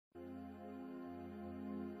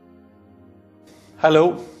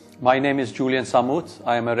Hello, my name is Julian Zammut.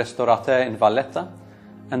 I am a restaurateur in Valletta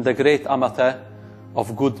and a great amateur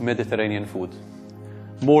of good Mediterranean food.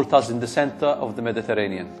 Malta is in the center of the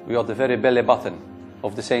Mediterranean. We are the very belly button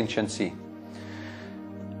of this ancient sea.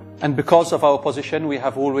 And because of our position, we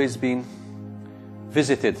have always been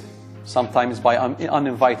visited, sometimes by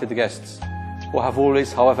uninvited guests, who have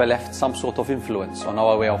always, however, left some sort of influence on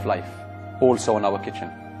our way of life, also on our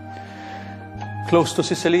kitchen. Close to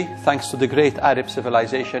Sicily, thanks to the great Arab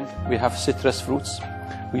civilization, we have citrus fruits.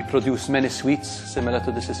 We produce many sweets similar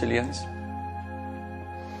to the Sicilians.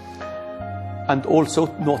 And also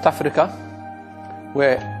North Africa,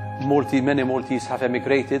 where many Maltese have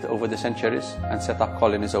emigrated over the centuries and set up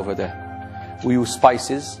colonies over there. We use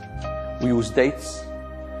spices, we use dates,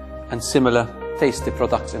 and similar tasty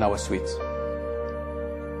products in our sweets.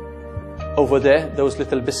 Over there, those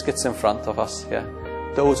little biscuits in front of us here,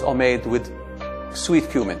 those are made with sweet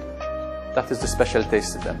cumin. That is the special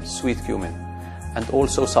taste of them, sweet cumin. And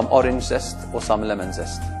also some orange zest or some lemon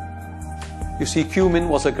zest. You see, cumin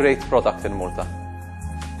was a great product in Malta.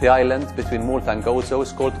 The island between Malta and Gozo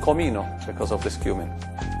is called Comino because of this cumin.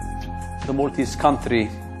 The Maltese country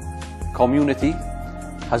community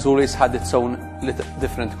has always had its own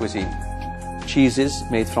different cuisine. Cheeses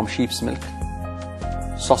made from sheep's milk,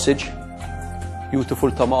 sausage,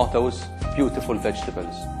 beautiful tomatoes, beautiful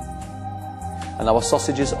vegetables. And our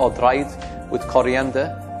sausages are dried with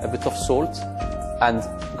coriander, a bit of salt, and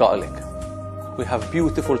garlic. We have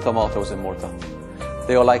beautiful tomatoes in Malta.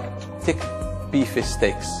 They are like thick, beefy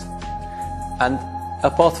steaks. And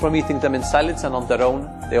apart from eating them in salads and on their own,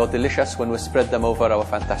 they are delicious when we spread them over our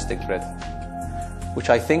fantastic bread, which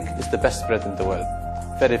I think is the best bread in the world.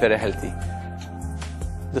 Very, very healthy.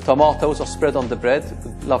 The tomatoes are spread on the bread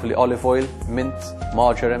with lovely olive oil, mint,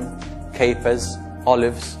 marjoram, capers,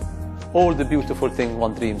 olives, all the beautiful thing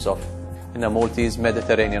one dreams of in a Maltese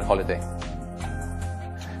Mediterranean holiday.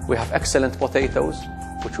 We have excellent potatoes,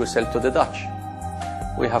 which we sell to the Dutch.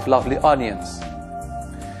 We have lovely onions.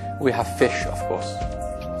 We have fish, of course.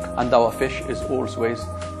 And our fish is always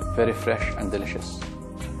very fresh and delicious.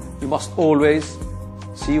 You must always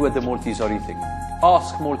see what the Maltese are eating.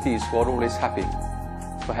 Ask Maltese, who are always happy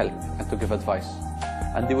to help and to give advice.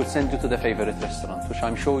 And they will send you to their favorite restaurant, which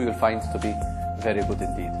I'm sure you'll find to be very good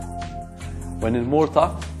indeed. When in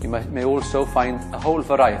Malta, you may also find a whole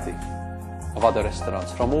variety of other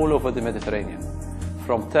restaurants from all over the Mediterranean,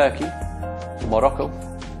 from Turkey to Morocco,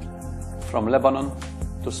 from Lebanon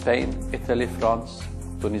to Spain, Italy, France,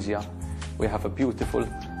 Tunisia. We have a beautiful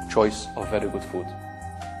choice of very good food.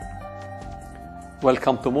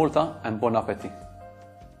 Welcome to Malta and bon appetit.